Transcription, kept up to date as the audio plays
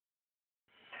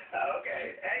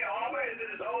Okay. Hey, Homer, is it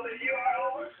as old as you are,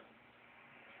 Homer?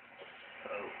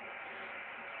 Oh.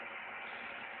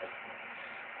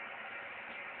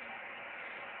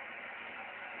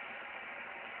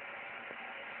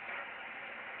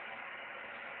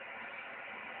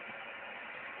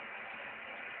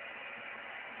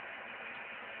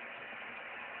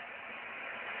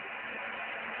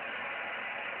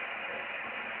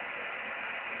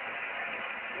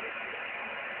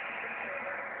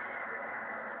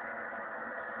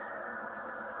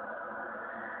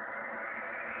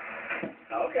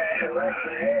 Okay, well,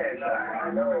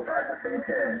 I know about the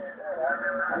features.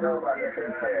 I know about the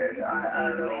features.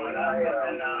 I know when I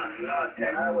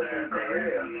was in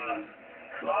Korea,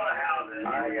 slaughterhouses.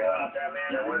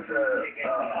 There was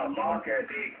a market.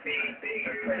 The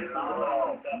place was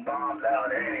all bombed out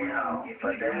anyhow,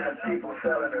 but they had people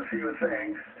selling a few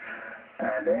things,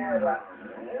 and they had like.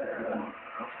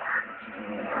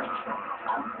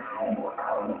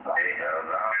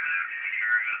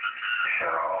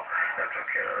 It's a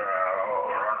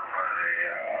run by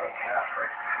the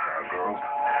Catholic group,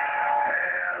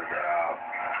 and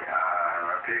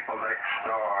the people next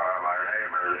door, my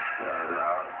neighbors,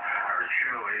 are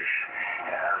Jewish,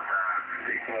 and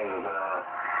because of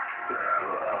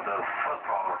the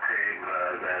football team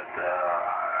that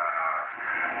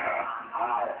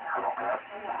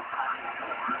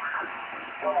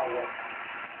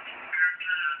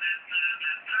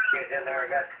in there, I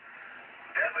got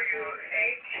WHPGN.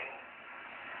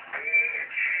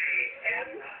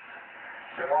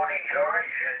 Good morning,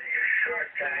 George, and your short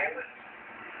time.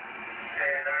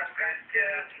 And I've got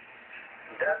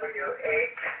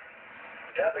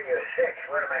W6.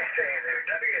 What am I saying there?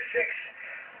 W6.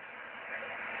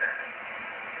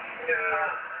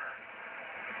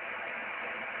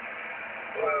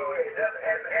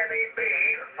 MEB,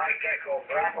 Mike Echo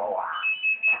Bravo.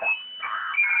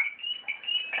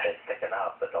 It's sticking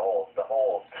out, but the whole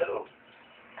tube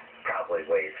probably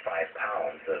weighs 5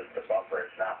 pounds. The bumper is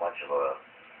not much of a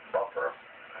bumper,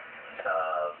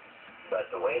 but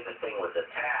the way the thing was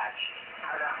attached.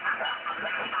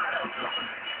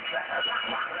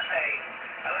 Hey,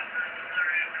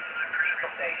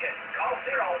 station. Call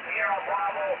 0 Sierra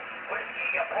Bravo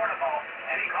Whiskey Portable.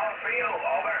 Any calls for you?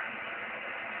 Over.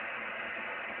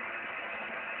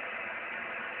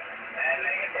 And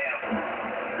negative.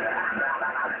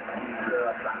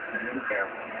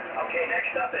 Okay,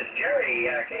 next up is Jerry,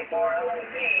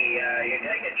 K4LAP. You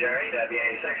take it, Jerry,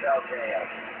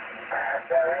 WA6LJS.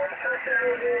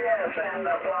 WA6LJS, and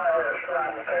the flyers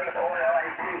from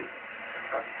K4LAP.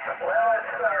 Well,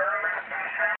 it's